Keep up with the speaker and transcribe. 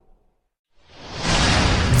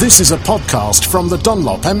This is a podcast from the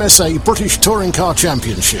Dunlop MSA British Touring Car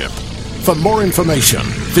Championship. For more information,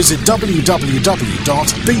 visit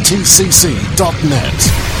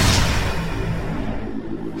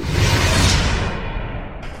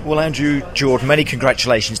www.btcc.net. Well, Andrew Jordan, many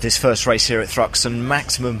congratulations this first race here at Thruxton.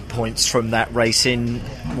 Maximum points from that race in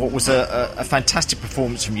what was a fantastic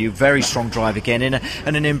performance from you. Very strong drive again in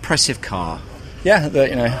an impressive car.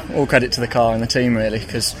 Yeah, all credit to the car and the team really,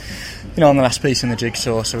 because I'm the last piece in the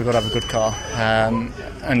jigsaw, so we've got to have a good car.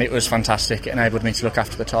 And it was fantastic. It enabled me to look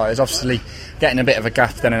after the tyres. Obviously, getting a bit of a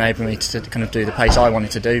gap then enabled me to kind of do the pace I wanted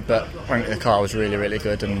to do, but frankly the car was really, really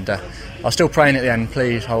good. And I was still praying at the end,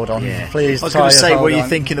 please hold on. Yeah. Please, I was going to say, were you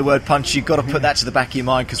thinking the word punch? You've got to put that to the back of your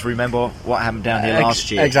mind, because remember what happened down here last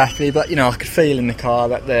year. Exactly, but I could feel in the car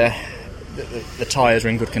that the tyres were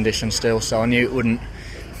in good condition still, so I knew it wouldn't.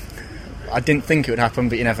 I didn't think it would happen,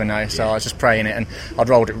 but you never know, so I was just praying it, and I'd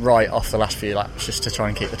rolled it right off the last few laps just to try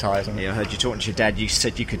and keep the tyres on. Yeah, I heard you talking to your dad, you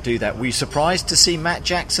said you could do that. Were you surprised to see Matt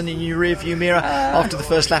Jackson in your rear-view mirror after the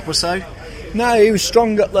first lap or so? No, he was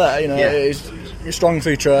strong up there, he was strong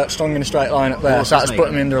through church, strong in a straight line up there, so that was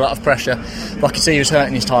putting me under a lot of pressure. But I could see he was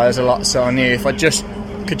hurting his tyres a lot, so I knew if I just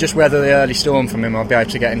could just weather the early storm from him, I'd be able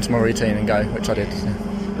to get into my routine and go, which I did.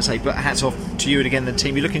 But hats off to you and again the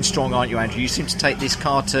team. You're looking strong, aren't you, Andrew? You seem to take this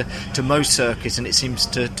car to most circuits, and it seems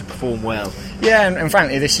to perform well. Yeah, and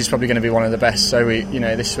frankly, this is probably going to be one of the best. So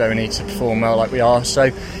this is where we need to perform well, like we are. So,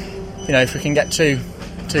 if we can get two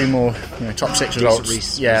more top six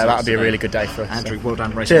results, that would be a really good day for us. Andrew, well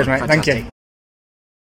done, race. Cheers, mate. Fantastic. Thank you.